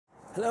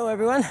Hello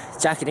everyone,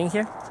 Jacketing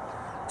here.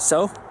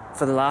 So,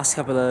 for the last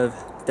couple of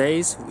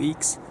days,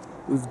 weeks,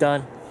 we've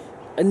done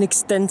an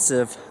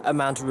extensive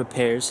amount of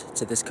repairs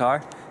to this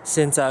car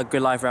since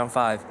Grid Life Round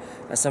 5.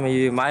 As some of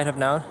you might have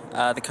known,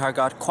 the car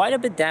got quite a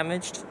bit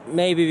damaged,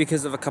 maybe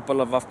because of a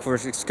couple of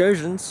off-course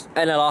excursions,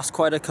 and I lost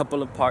quite a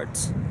couple of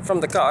parts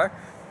from the car,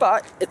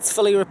 but it's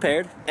fully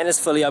repaired and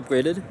it's fully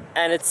upgraded,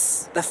 and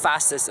it's the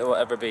fastest it will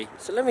ever be.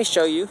 So let me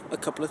show you a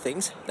couple of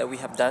things that we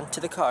have done to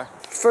the car.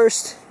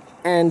 First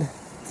and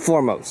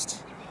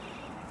foremost,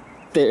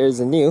 there is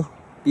a new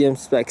BM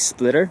spec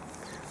splitter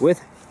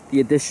with the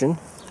addition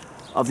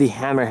of the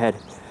hammerhead.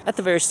 At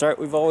the very start,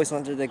 we've always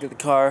wanted to get the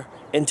car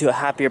into a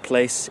happier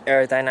place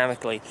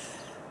aerodynamically.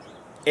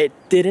 It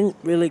didn't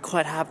really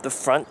quite have the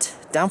front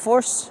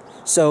downforce,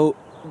 so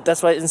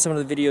that's why in some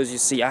of the videos you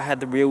see I had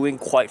the rear wing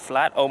quite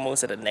flat,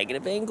 almost at a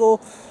negative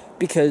angle,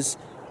 because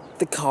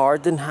the car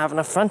didn't have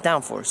enough front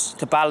downforce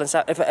to balance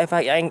out. If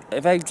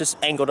I just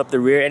angled up the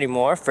rear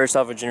anymore, first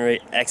off, it would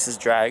generate excess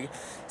drag.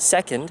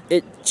 Second,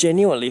 it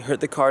genuinely hurt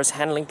the car's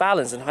handling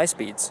balance in high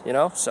speeds, you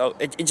know? So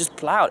it just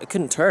plowed, it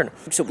couldn't turn.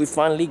 So we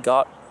finally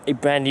got a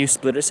brand new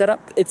splitter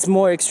setup. It's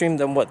more extreme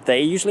than what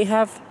they usually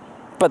have,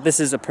 but this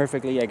is a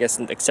perfectly, I guess,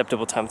 an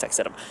acceptable time tech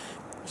setup.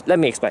 Let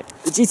me explain.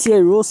 The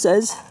GTA rule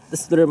says the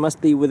splitter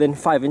must be within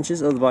 5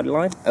 inches of the body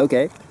line.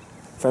 Okay,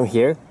 from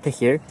here to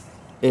here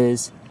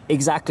is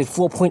exactly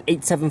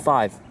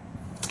 4.875.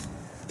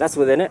 That's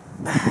within it.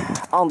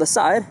 On the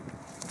side,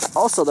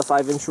 also the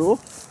 5-inch rule.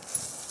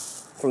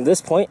 From this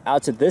point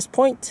out to this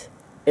point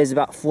is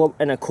about 4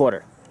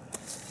 1/4,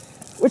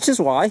 which is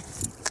why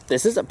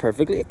this is a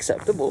perfectly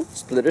acceptable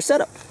splitter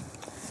setup.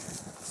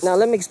 Now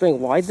let me explain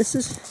why this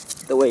is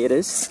the way it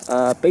is.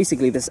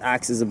 Basically, this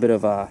acts as a bit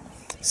of a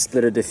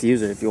splitter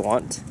diffuser if you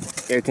want.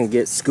 Air can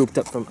get scooped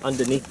up from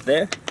underneath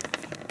there.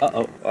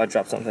 Uh-oh, I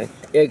dropped something.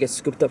 Air gets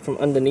scooped up from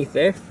underneath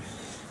there.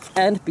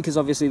 And because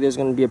obviously there's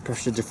going to be a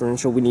pressure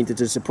differential, we needed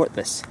to support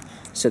this.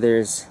 So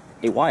there's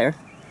a wire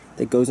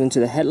that goes into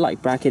the headlight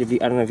bracket. I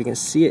don't know if you can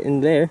see it in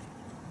there.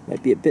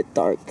 Might be a bit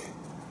dark.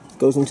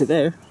 Goes into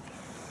there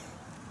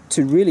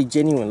to really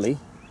genuinely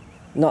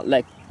not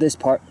let this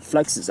part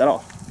flexes at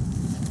all.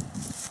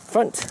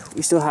 Front,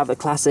 we still have the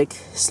classic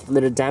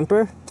splitter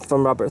damper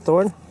from Robert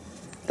Thorne.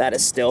 That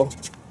is still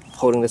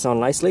holding this on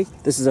nicely.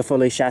 This is a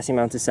fully chassis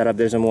mounted setup.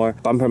 There's a more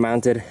bumper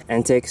mounted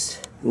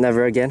antics.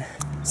 Never again.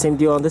 Same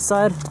deal on this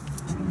side.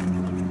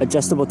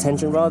 Adjustable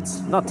tension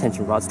rods. Not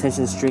tension rods,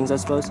 tension strings, I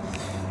suppose.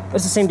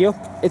 It's the same deal.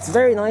 It's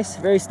very nice,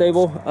 very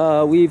stable.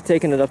 We've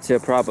taken it up to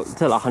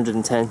till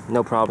 110,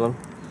 no problem.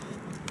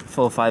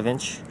 Full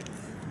 5-inch.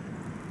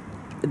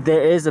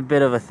 There is a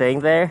bit of a thing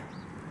there.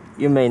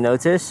 You may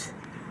notice.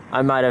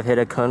 I might have hit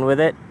a cone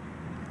with it.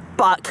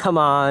 But come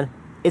on,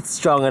 it's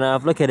strong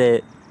enough. Look at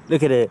it.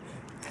 Look at it.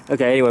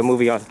 Okay, anyway,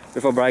 moving on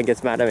before Brian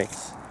gets mad at me.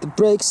 The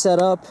brake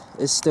setup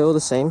is still the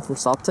same from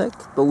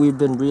StopTech, but we've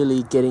been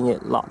really getting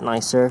it a lot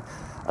nicer,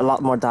 a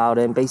lot more dialed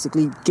in.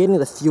 Basically, getting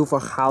the feel for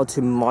how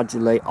to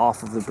modulate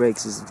off of the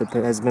brakes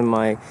has been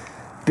my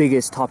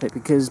biggest topic,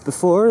 because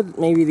before,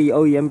 maybe the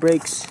OEM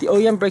brakes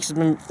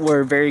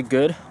were very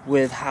good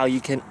with how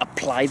you can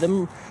apply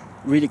them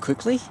really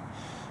quickly,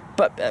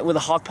 but with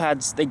the hog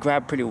pads, they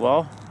grab pretty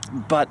well,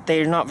 but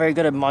they're not very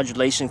good at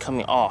modulation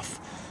coming off.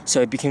 So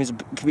it becomes,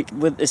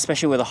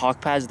 especially with the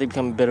hog pads, they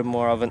become a bit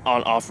more of an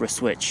on-off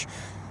switch.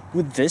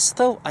 With this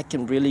though, I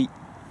can really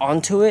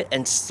onto it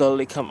and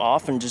slowly come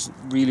off and just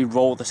really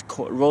roll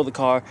the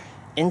car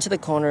into the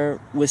corner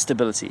with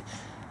stability.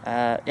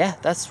 Yeah,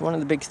 that's one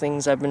of the big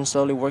things I've been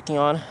slowly working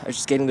on.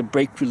 Just getting the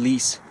brake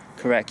release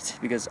correct,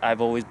 because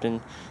I've always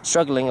been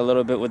struggling a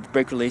little bit with the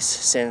brake release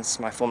since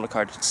my Formula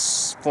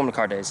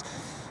car days.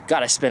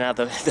 God, I spin out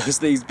those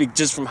things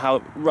just from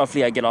how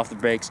roughly I get off the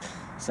brakes.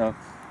 So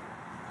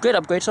great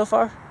upgrade so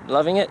far,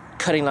 loving it,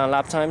 cutting down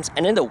lap times,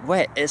 and in the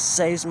wet, it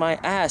saves my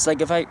ass.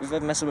 Like if I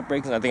mess up with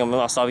brakes and I think I'm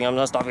not stopping,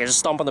 I just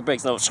stomp on the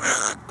brakes, no,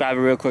 grab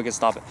it real quick and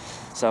stop it.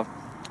 So,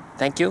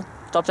 thank you,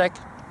 StopTech,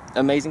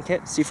 amazing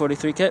kit,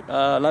 C43 kit,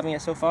 loving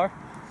it so far.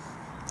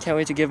 Can't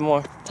wait to give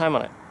more time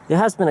on it. There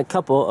has been a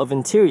couple of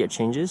interior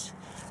changes.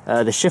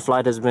 The shift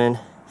light has been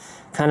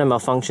kind of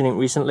malfunctioning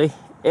recently.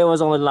 It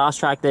was only the last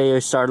track day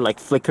it started like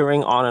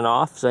flickering on and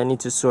off, so I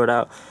need to sort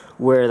out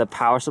where the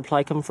power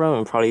supply comes from,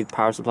 and probably the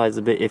power supply is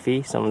a bit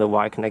iffy. Some of the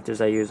wire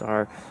connectors I use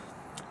are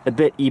a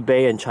bit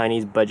eBay and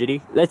Chinese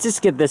budgety. Let's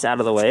just get this out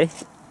of the way.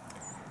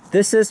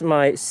 This is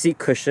my seat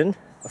cushion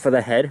for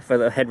the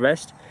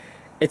headrest.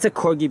 It's a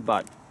Corgi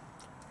butt.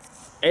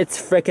 It's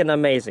freaking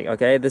amazing,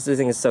 okay? This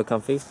thing is so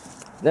comfy.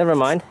 Never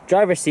mind,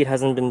 driver's seat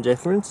hasn't been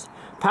different.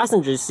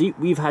 Passenger seat,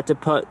 we've had to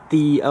put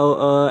the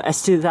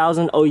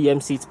S2000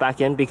 OEM seats back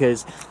in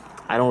because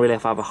I don't really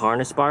have a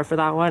harness bar for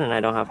that one, and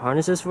I don't have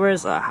harnesses for it,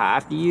 so I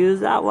have to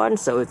use that one.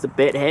 So it's a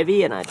bit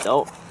heavy, and I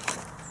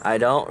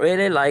don't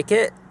really like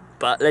it,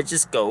 but let's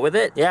just go with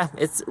it. Yeah,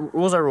 it's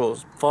rules are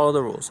rules. Follow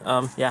the rules.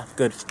 Yeah,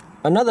 good.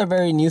 Another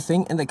very new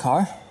thing in the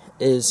car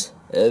is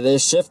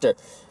this shifter.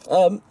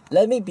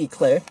 Let me be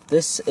clear.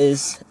 This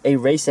is a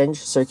Race Edge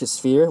Circus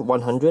Sphere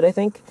 100, I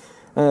think.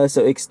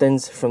 So it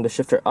extends from the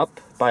shifter up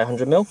by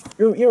 100 mil.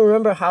 You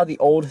remember how the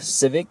old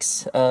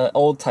Civics,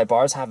 old Type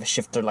Rs have a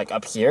shifter like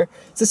up here?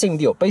 It's the same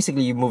deal.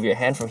 Basically, you move your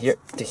hand from here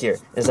to here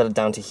instead of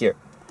down to here.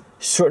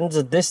 Shortens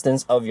the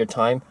distance of your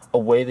time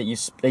away that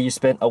you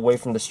spent away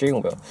from the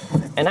steering wheel.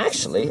 And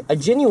actually, I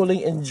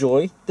genuinely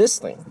enjoy this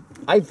thing.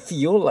 I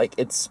feel like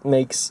it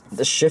makes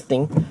the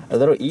shifting a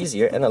little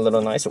easier and a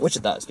little nicer, which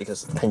it does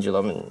because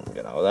pendulum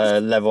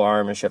and level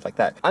arm and shit like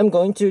that. I'm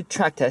going to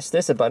track test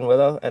this at Button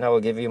Willow, and I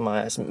will give you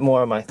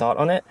more of my thought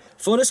on it.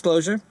 Full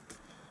disclosure,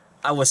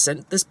 I was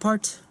sent this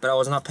part, but I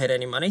was not paid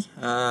any money.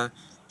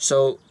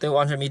 So they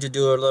wanted me to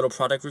do a little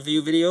product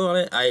review video on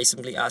it. I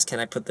simply asked, can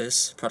I put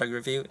this product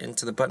review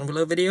into the Button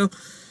Below video?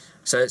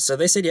 So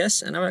they said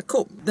yes, and I'm like,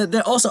 cool.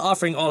 They're also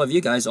offering all of you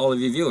guys, all of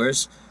you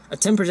viewers, a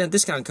 10%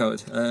 discount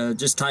code.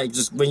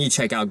 Just when you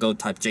check out, go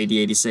type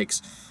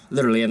JD86,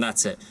 literally, and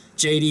that's it.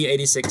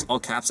 JD86, all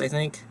caps, I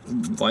think.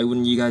 Why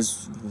wouldn't you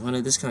guys want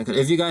a discount code?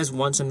 If you guys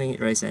want something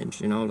Race Eng,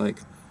 you know, like,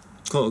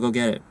 cool, go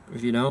get it.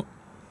 If you don't,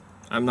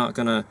 I'm not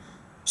gonna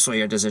sway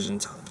your decision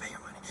until I pay your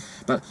money.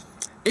 But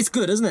it's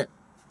good, isn't it?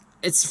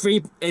 It's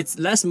free, it's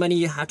less money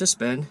you have to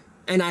spend,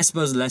 and I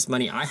suppose less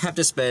money I have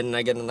to spend, and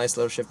I get a nice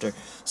little shifter.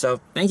 So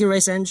thank you,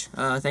 Race Eng.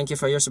 Thank you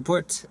for your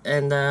support,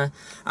 and I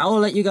will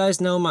let you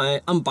guys know my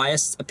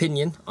unbiased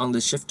opinion on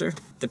this shifter.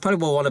 They probably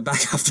will want it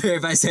back after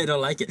if I say I don't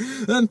like it.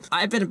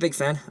 I've been a big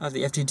fan of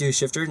the FT2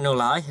 shifter, no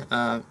lie,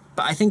 but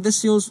I think this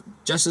feels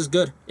just as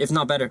good, if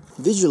not better.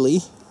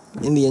 Visually,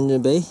 in the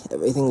engine bay,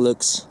 everything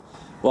looks,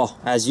 well,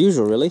 as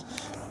usual really,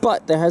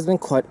 but there has been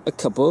quite a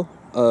couple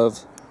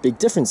of big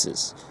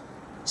differences.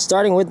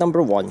 Starting with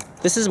number 1.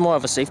 This is more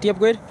of a safety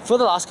upgrade. For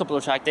the last couple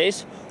of track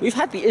days, we've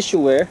had the issue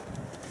where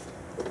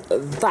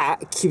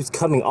that keeps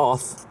coming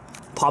off,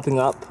 popping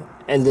up,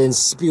 and then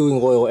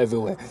spewing oil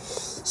everywhere.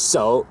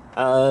 So,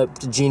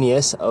 the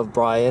genius of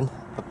Brian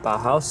at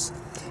Bauhaus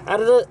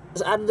added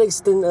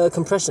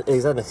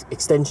an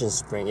extension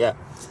spring, yeah.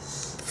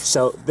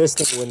 So this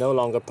thing will no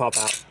longer pop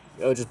out.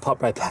 It'll just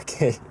pop right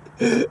back in.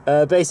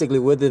 Basically,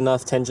 with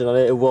enough tension on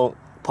it, it won't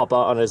pop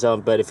out on its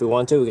own, but if we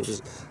want to, we can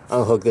just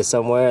unhook this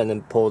somewhere and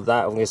then pull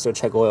that, and we can still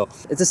check oil.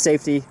 It's a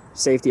safety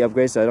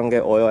upgrade, so I don't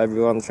get oil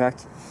everywhere on the track.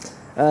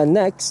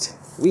 Next,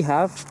 we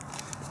have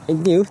a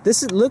new,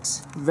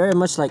 looks very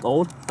much like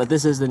old, but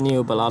this is the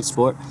new Ballade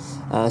Sport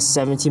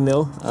 70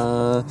 mil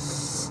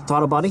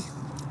throttle body.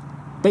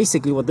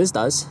 Basically what this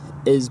does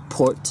is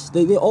port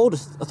the old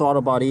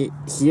throttle body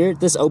here.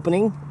 This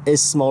opening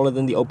is smaller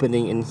than the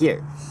opening in here.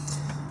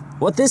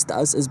 What this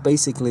does is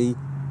basically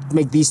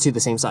make these two the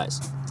same size,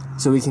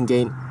 so we can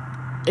gain,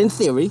 in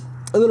theory,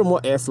 a little more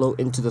airflow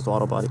into the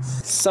throttle body.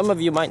 Some of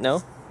you might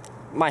know,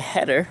 my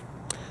header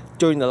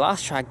during the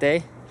last track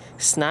day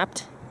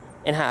snapped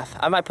in half.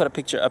 I might put a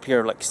picture up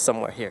here, like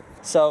somewhere here.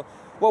 So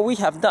what we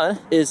have done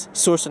is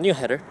source a new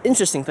header.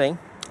 Interesting thing,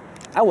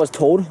 I was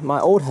told my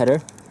old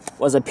header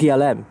was a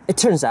PLM. It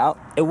turns out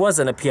it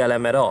wasn't a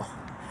PLM at all.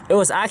 It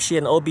was actually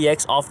an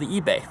OBX off the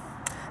eBay.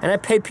 And I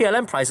paid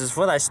PLM prices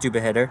for that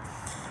stupid header.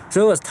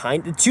 So it was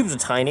tiny, the tubes were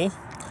tiny,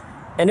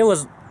 and it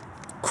was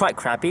quite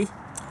crappy,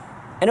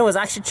 and it was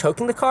actually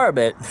choking the car a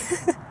bit.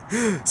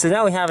 So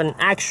now we have an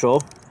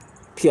actual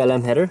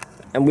PLM header,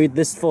 and with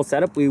this full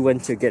setup we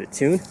went to get it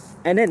tuned,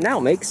 and it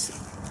now makes,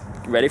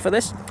 ready for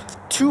this,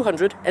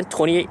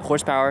 228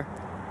 horsepower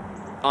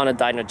on a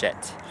dyno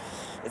jet.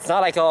 It's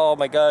not like, oh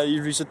my god,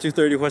 you reached a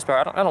 230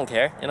 horsepower. I don't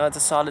care, you know, it's a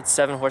solid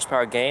 7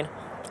 horsepower gain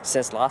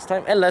since last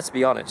time. And let's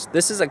be honest,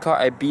 this is a car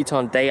I beat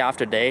on day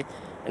after day,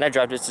 and I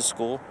drive this to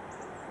school,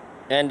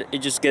 and it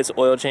just gets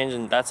oil change,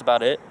 and that's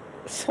about it.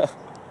 So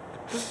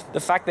the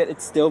fact that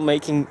it's still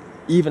making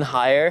even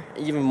higher,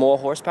 even more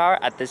horsepower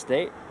at this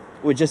date,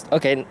 with just,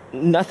 okay,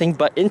 nothing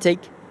but intake,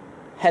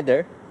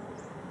 header,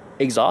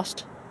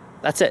 exhaust,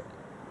 that's it.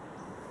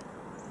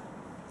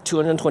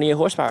 228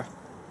 horsepower.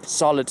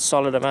 Solid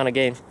amount of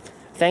gain.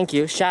 Thank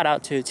you, shout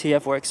out to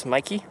TF Works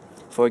Mikey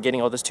for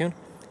getting all this tuned.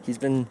 He's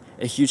been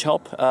a huge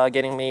help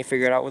getting me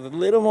figured out with a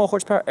little more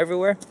horsepower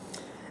everywhere.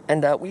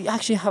 And we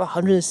actually have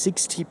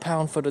 160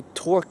 pound for the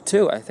torque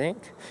too, I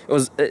think. It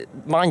was,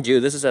 mind you,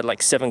 this is at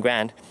like 7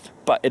 grand,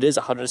 but it is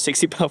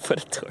 160 pound for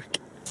the torque.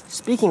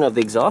 Speaking of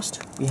the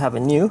exhaust, we have a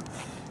new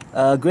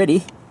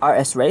Gritty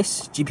RS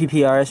Race,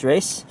 GPP RS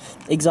Race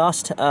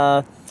exhaust.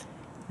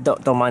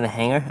 Don't mind the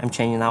hanger, I'm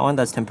changing that one,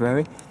 that's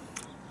temporary.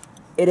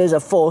 It is a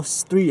full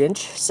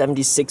 3-inch,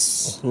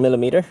 76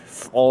 millimeter,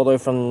 all the way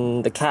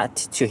from the cat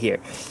to here.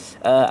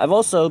 I've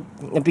also,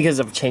 because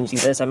of changing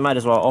this, I might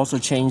as well also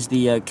change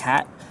the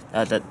cat,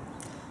 the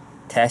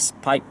test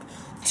pipe,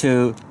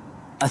 to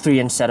a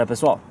 3-inch setup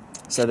as well.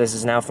 So this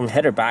is now from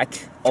header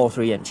back, all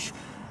 3-inch.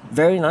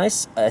 Very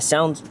nice,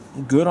 sounds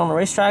good on the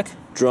racetrack.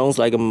 Drones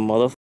like a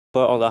motherfucker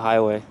on the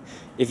highway.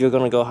 If you're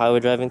gonna go highway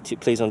driving,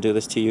 please don't do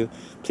this to you.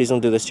 Please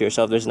don't do this to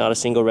yourself. There's not a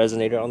single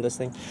resonator on this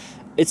thing.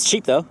 It's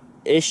cheap though,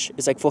 ish.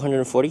 It's like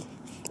 440.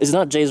 It's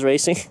not Jay's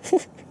Racing.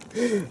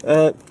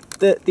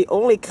 The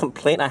only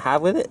complaint I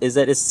have with it is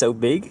that it's so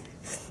big.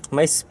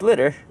 My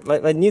splitter,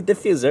 my new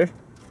diffuser,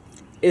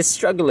 is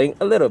struggling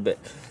a little bit.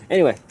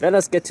 Anyway, let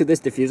us get to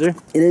this diffuser.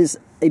 It is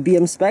a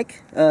BM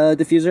spec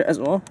diffuser as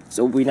well.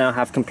 So we now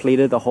have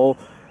completed the whole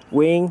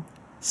wing,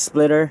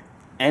 splitter,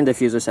 and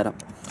diffuser setup.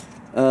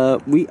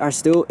 We are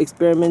still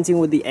experimenting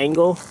with the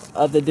angle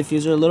of the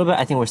diffuser a little bit.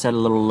 I think we're set a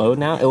little low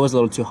now. It was a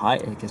little too high,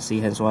 you can see,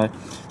 hence why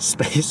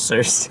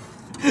spacers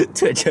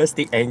to adjust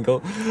the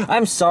angle.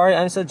 I'm sorry,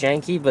 I'm so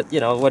janky, but you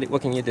know,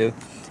 what can you do?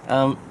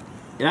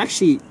 It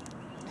actually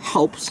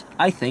helps,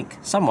 I think,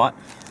 somewhat.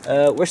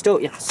 We're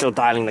still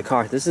dialing the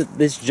car.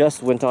 This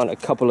just went on a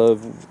couple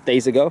of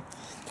days ago.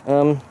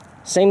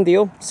 Same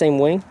deal, same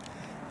wing.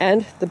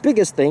 And the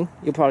biggest thing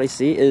you'll probably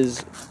see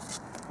is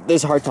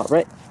this hardtop,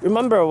 right?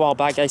 Remember a while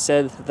back I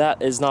said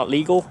that is not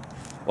legal?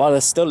 Well,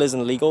 it still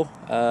isn't legal.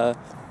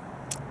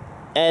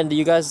 And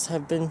you guys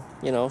have been,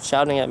 you know,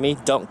 shouting at me,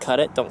 don't cut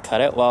it, don't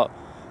cut it. Well,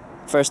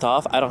 first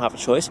off, I don't have a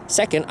choice.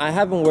 Second, I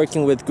have been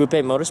working with Group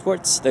 8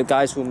 Motorsports, the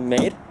guys who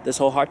made this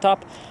whole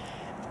hardtop.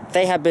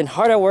 They have been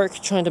hard at work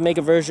trying to make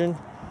a version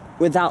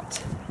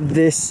without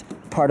this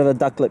part of the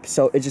duct lip.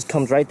 So it just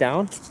comes right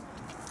down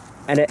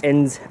and it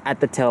ends at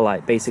the tail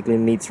light, basically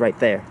meets right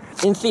there.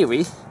 In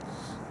theory,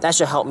 that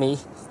should help me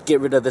get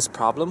rid of this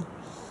problem.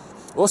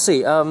 We'll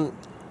see.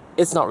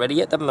 It's not ready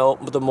yet. The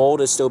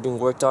mold is still being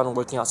worked on and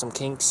working out some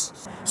kinks.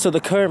 So the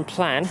current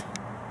plan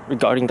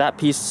regarding that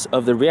piece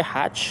of the rear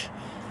hatch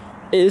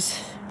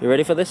is, you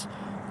ready for this?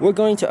 We're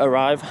going to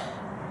arrive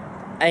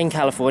in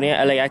California,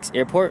 LAX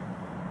airport,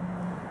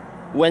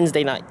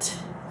 Wednesday night.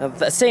 Now,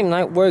 that same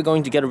night, we're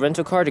going to get a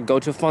rental car to go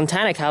to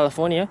Fontana,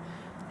 California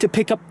to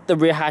pick up the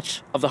rear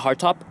hatch of the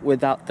hardtop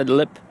without the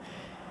lip.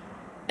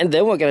 And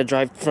then we're going to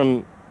drive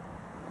from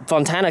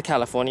Fontana,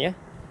 California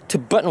to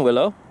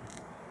Buttonwillow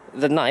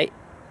the night,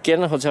 get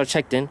in a hotel,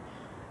 checked in,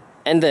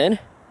 and then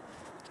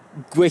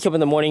wake up in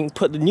the morning,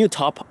 put the new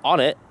top on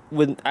it,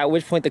 at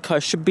which point the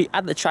car should be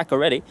at the track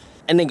already,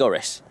 and then go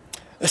race.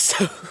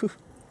 So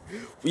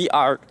we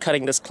are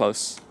cutting this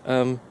close.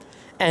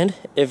 And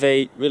if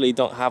they really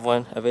don't have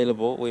one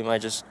available, we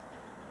might just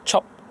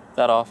chop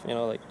that off, you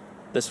know, like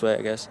this way,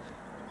 I guess.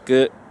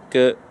 Good,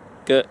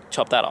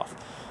 chop that off.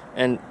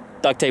 And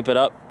duct tape it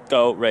up,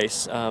 go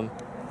race.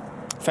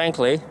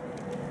 Frankly,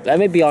 let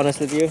me be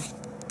honest with you.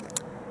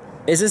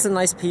 Is this a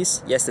nice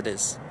piece? Yes, it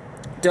is.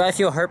 Do I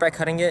feel hurt by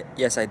cutting it?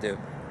 Yes, I do.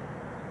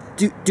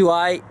 Do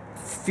I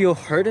feel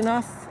hurt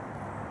enough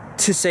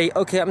to say,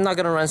 okay, I'm not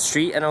gonna run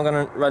street and I'm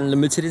gonna run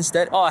limited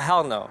instead? Oh,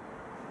 hell no.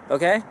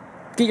 Okay?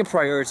 Get your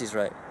priorities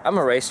right. I'm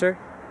a racer.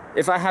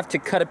 If I have to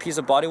cut a piece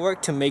of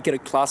bodywork to make it a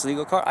class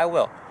legal car, I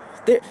will.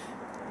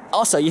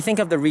 Also, you think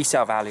of the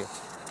resale value.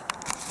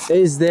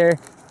 Is there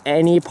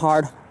any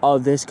part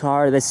of this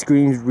car that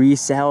screams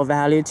resale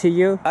value to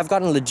you? I've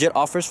gotten legit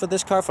offers for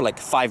this car for like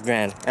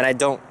 $5,000, and I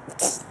don't,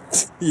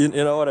 you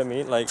know what I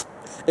mean? Like,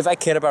 if I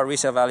cared about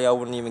resale value, I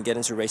wouldn't even get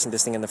into racing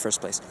this thing in the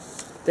first place.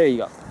 There you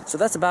go. So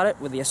that's about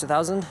it with the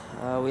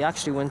S2000. We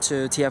actually went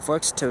to TF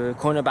Works to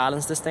corner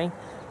balance this thing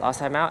last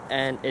time out,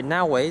 and it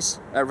now weighs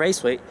a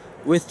race weight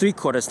with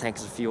 3/4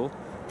 tanks of fuel,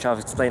 which I'll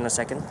explain in a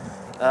second.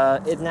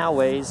 It now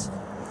weighs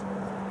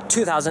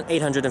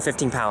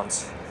 2,815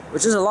 pounds,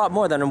 which is a lot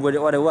more than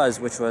what it was,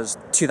 which was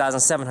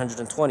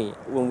 2,720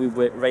 when we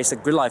raced a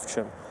grid life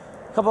trim.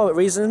 A couple of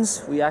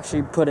reasons. We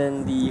actually put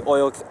in the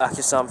oil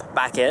sump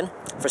back in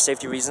for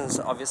safety reasons,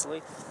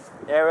 obviously.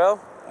 Aero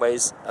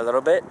weighs a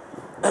little bit,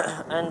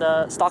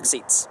 and stock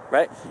seats,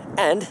 right?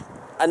 And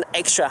an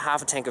extra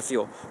half a tank of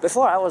fuel.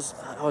 Before I was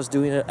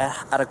doing it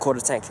at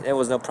 1/4 tank. It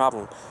was no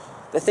problem.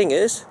 The thing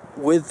is,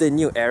 with the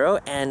new aero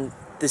and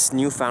this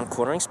newfound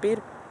cornering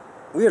speed,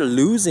 we're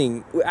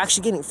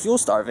actually getting fuel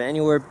starved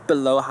anywhere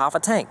below half a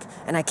tank,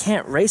 and I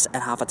can't race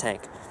at half a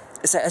tank.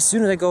 It's like as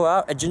soon as I go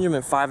out at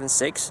Gingerman 5 and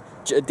 6,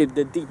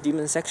 the deep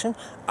demon section,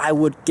 I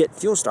would get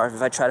fuel starved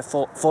if I try to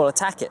full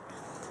attack it.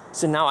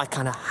 So now I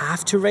kind of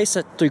have to race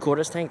at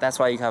 3/4 tank. That's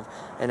why you have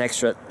an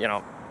extra,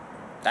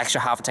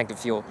 extra half a tank of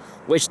fuel,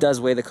 which does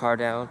weigh the car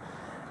down.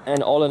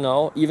 And all in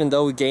all, even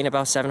though we gain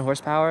about 7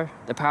 horsepower,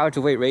 the power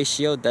to weight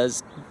ratio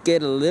does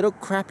get a little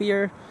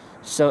crappier.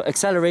 So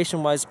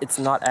acceleration wise, it's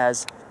not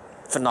as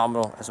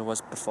phenomenal as it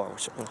was before,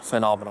 which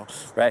phenomenal,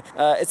 right?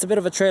 It's a bit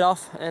of a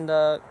trade-off, and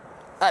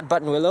at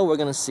Buttonwillow, we're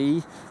gonna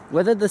see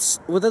whether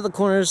the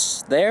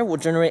corners there will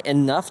generate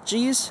enough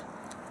G's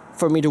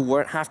for me to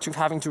weren't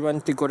having to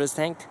run 3/4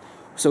 tank.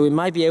 So we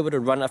might be able to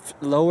run a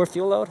lower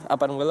fuel load at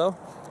Buttonwillow,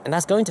 and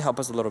that's going to help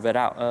us a little bit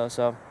out.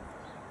 So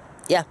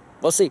yeah,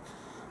 we'll see.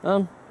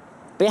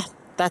 But yeah,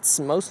 that's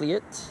mostly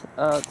it.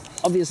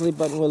 Obviously,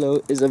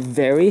 Buttonwillow is a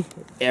very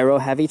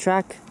aero-heavy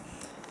track.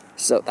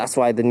 So that's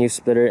why the new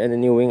splitter and the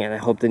new wing, and I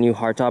hope the new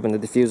hardtop and the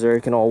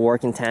diffuser can all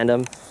work in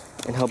tandem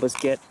and help us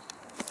get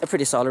a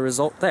pretty solid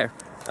result there.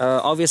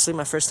 Obviously,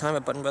 my first time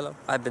at Buttonwillow.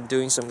 I've been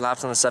doing some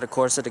laps on the set of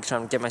Corsa to try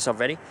and get myself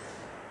ready.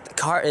 The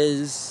car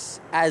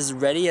is as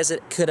ready as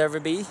it could ever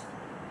be.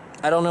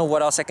 I don't know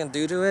what else I can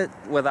do to it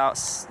without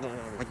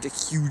like a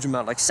huge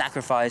amount, like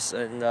sacrifice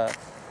and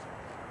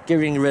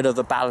getting rid of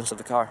the balance of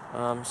the car.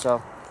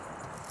 So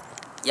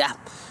yeah,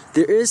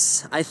 there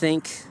is, I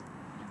think,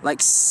 like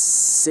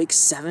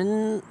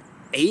 6-7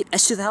 8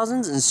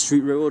 S2000s in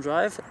street rear-wheel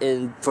drive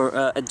for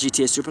a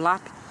GTA Super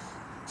Lap.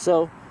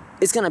 So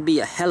it's gonna be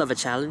a hell of a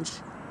challenge,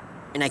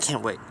 and I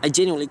can't wait. I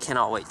genuinely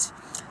cannot wait.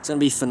 It's gonna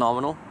be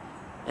phenomenal,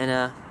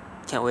 and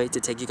can't wait to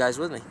take you guys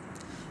with me.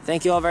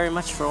 Thank you all very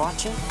much for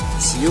watching.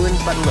 See you in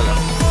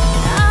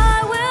Buttonwillow.